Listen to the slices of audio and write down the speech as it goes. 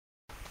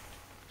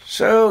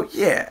So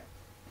yeah,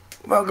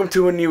 welcome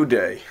to a new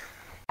day.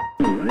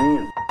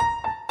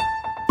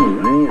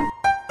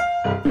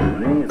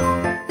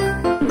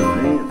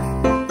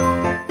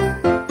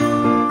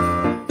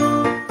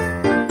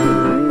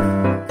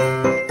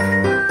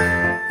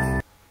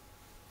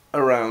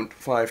 Around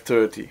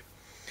 5:30.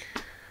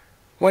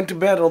 Went to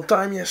bed on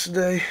time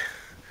yesterday.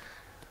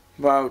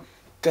 About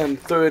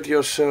 10:30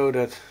 or so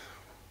that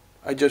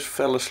I just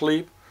fell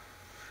asleep.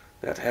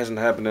 That hasn't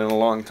happened in a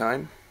long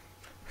time.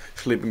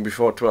 Sleeping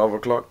before 12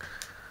 o'clock.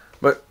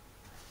 But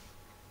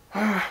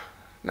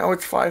now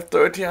it's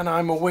 5:30 and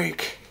I'm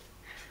awake.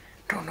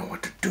 Don't know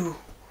what to do.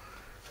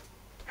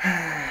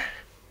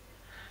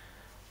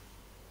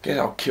 Guess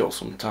I'll kill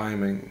some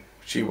time and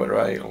see whether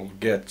I'll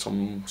get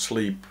some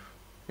sleep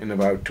in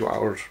about 2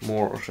 hours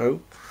more or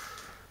so.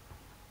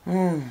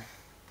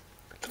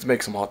 Let's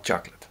make some hot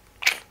chocolate.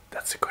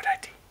 That's a good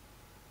idea.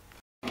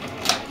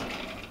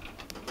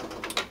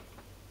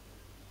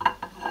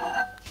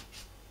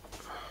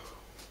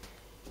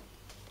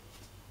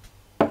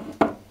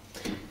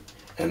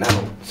 And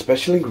now,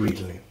 special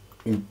ingredient.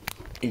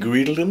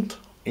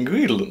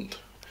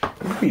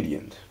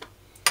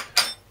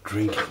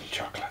 Drinking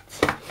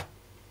chocolate.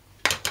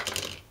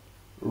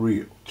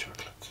 Real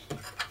chocolate.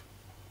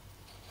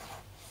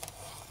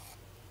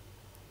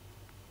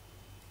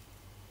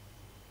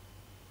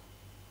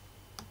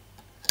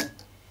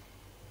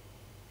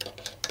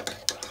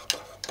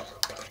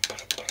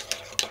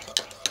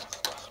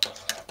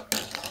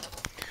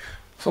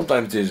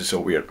 Sometimes this is so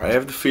weird. I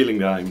have the feeling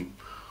that I'm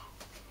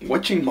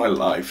watching my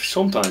life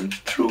sometimes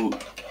through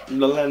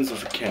the lens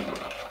of a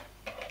camera.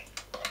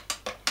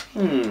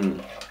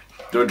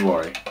 Don't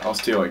worry, I'll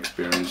still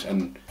experience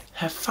and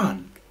have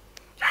fun.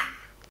 Yeah.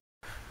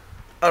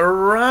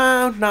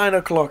 Around 9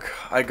 o'clock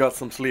I got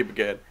some sleep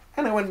again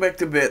and I went back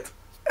to bed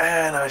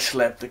and I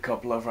slept a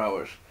couple of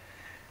hours.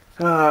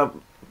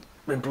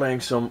 Been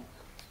playing some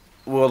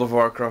World of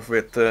Warcraft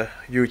with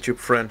YouTube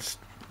friends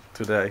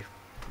today.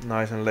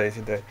 Nice and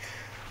lazy day.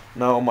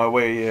 Now on my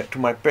way to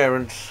my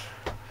parents.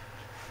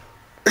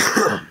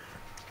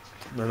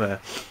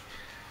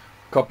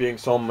 Copying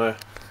some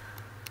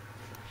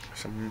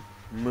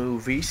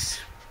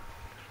movies.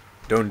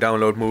 Don't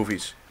download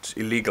movies, it's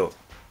illegal.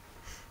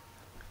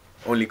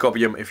 Only copy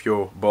them if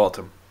you bought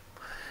them.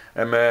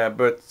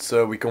 But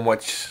we can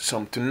watch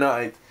some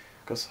tonight,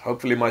 because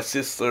hopefully my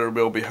sister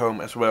will be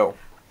home as well.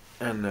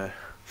 And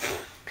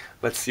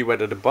let's see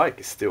whether the bike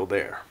is still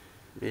there.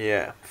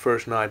 Yeah,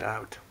 first night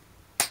out.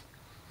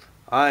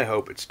 I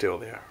hope it's still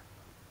there.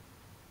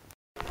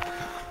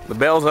 The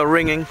bells are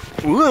ringing.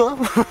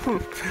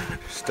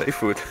 Stay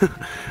foot.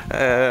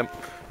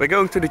 We're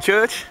going to the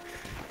church.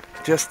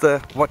 Just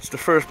watched the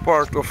first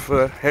part of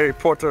Harry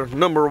Potter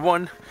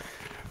 #1.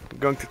 I'm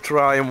going to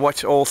try and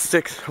watch all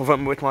 6 of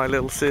them with my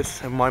little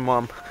sis and my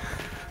mom.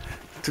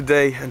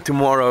 Today and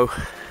tomorrow.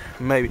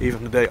 Maybe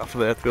even the day after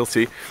that, we'll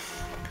see.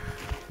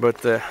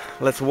 But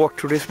let's walk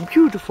through this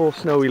beautiful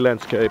snowy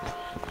landscape.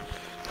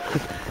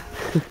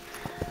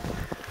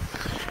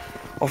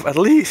 Of at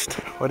least,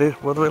 what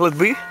will it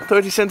be?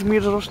 30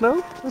 centimeters of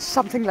snow?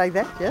 Something like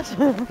that, yes.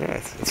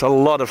 Yes, it's a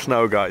lot of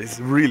snow, guys. It's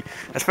really,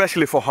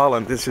 especially for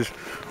Holland, this is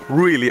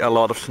really a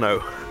lot of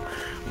snow.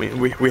 I mean,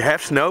 we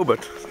have snow,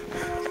 but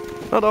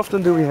not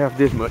often do we have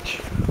this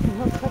much.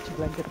 Not such a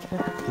blanket.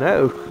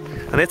 No,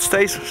 and it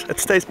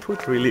stays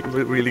put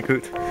really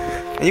good.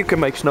 And you can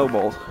make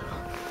snowballs.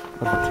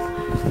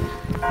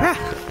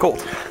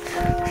 Cold.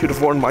 Should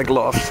have worn my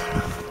gloves.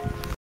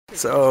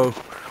 So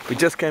we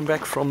just came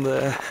back from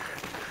the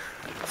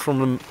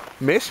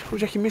mis. Hoe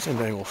zeg je mis in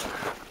het Engels?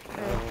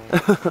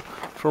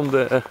 From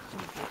the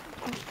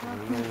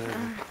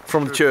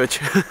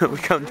church. We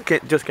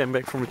just came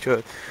back from the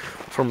church,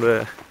 from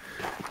the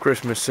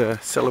Christmas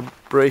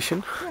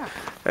celebration.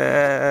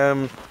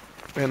 And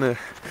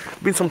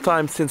been some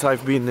time since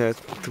I've been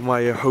to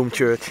my home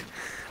church,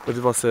 but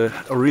it was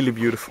really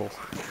beautiful.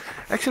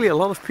 Actually, a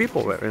lot of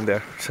people were in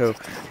there, so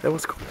that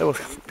was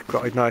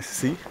quite nice to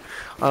see.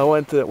 I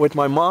went with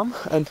my mom,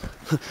 and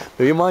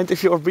do you mind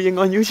if you're being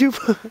on YouTube?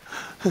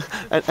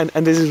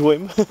 and this is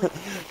Wim.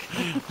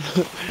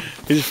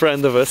 He's a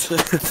friend of us.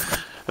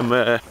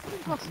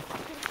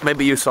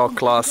 Maybe you saw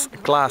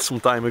Klaas some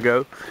time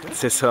ago.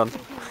 It's his son.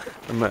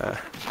 The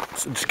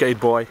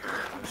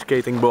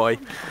skating boy.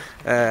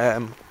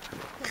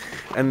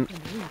 And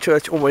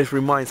church always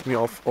reminds me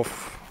of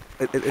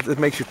it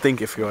makes you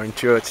think if you're in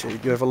church.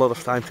 You have a lot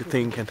of time to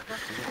think, and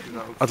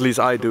at least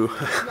I do.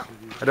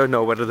 I don't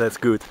know whether that's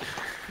good.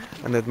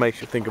 And it makes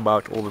you think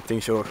about all the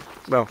things you're,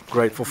 well,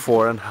 grateful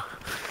for and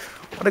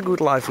what a good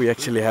life we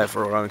actually have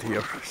around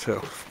here.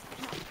 So,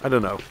 I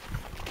don't know.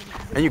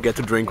 And you get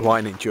to drink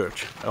wine in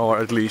church, or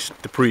at least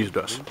the priest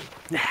does.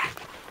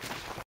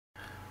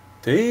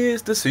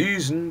 Tis the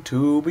season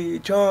to be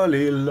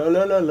jolly, la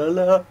la la la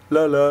la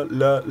la la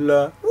la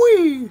la,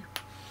 wee!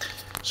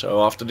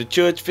 So after the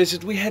church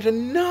visit we had a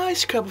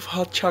nice cup of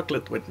hot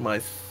chocolate with my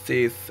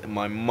sis and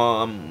my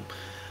mom,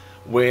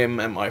 Wim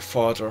and my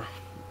father.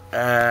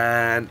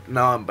 And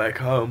now I'm back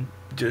home.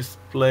 Just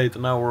played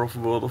an hour of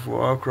World of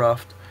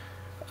Warcraft.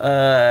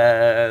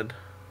 And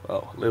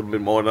well, a little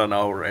bit more than an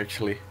hour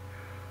actually.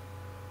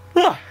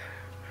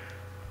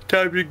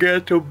 Time to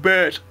get to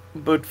bed.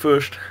 But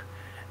first,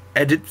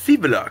 edit the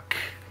vlog.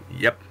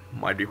 Yep,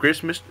 might be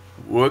Christmas.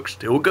 Work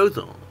still goes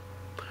on.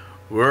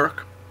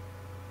 Work.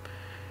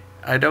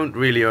 I don't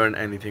really earn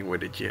anything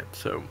with it yet,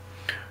 so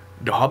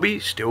the hobby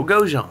still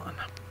goes on.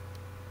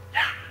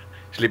 Yeah.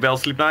 Sleep well,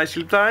 sleep nice,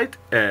 sleep tight,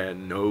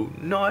 and no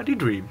naughty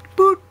dreams.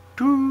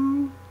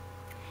 Boo-doo.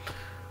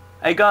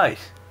 Hey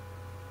guys,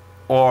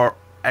 or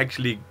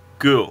actually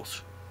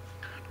girls,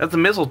 that's a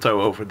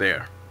mistletoe over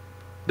there.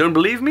 Don't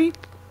believe me?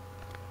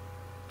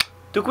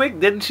 Too quick,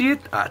 didn't see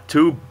it? Ah,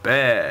 too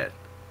bad.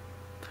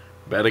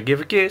 Better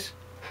give a kiss.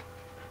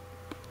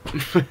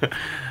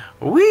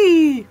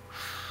 Whee!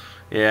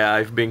 Yeah,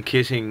 I've been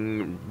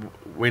kissing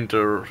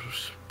winter,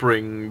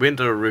 spring,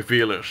 winter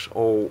revealers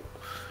all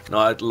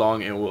night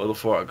long in World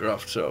of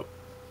Warcraft, so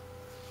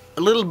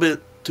a little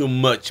bit too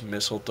much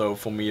mistletoe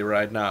for me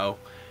right now.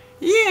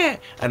 Yeah!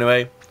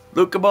 Anyway,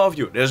 look above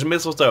you, there's a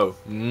mistletoe.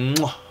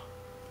 Mwah.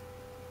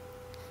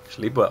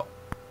 Sleep well.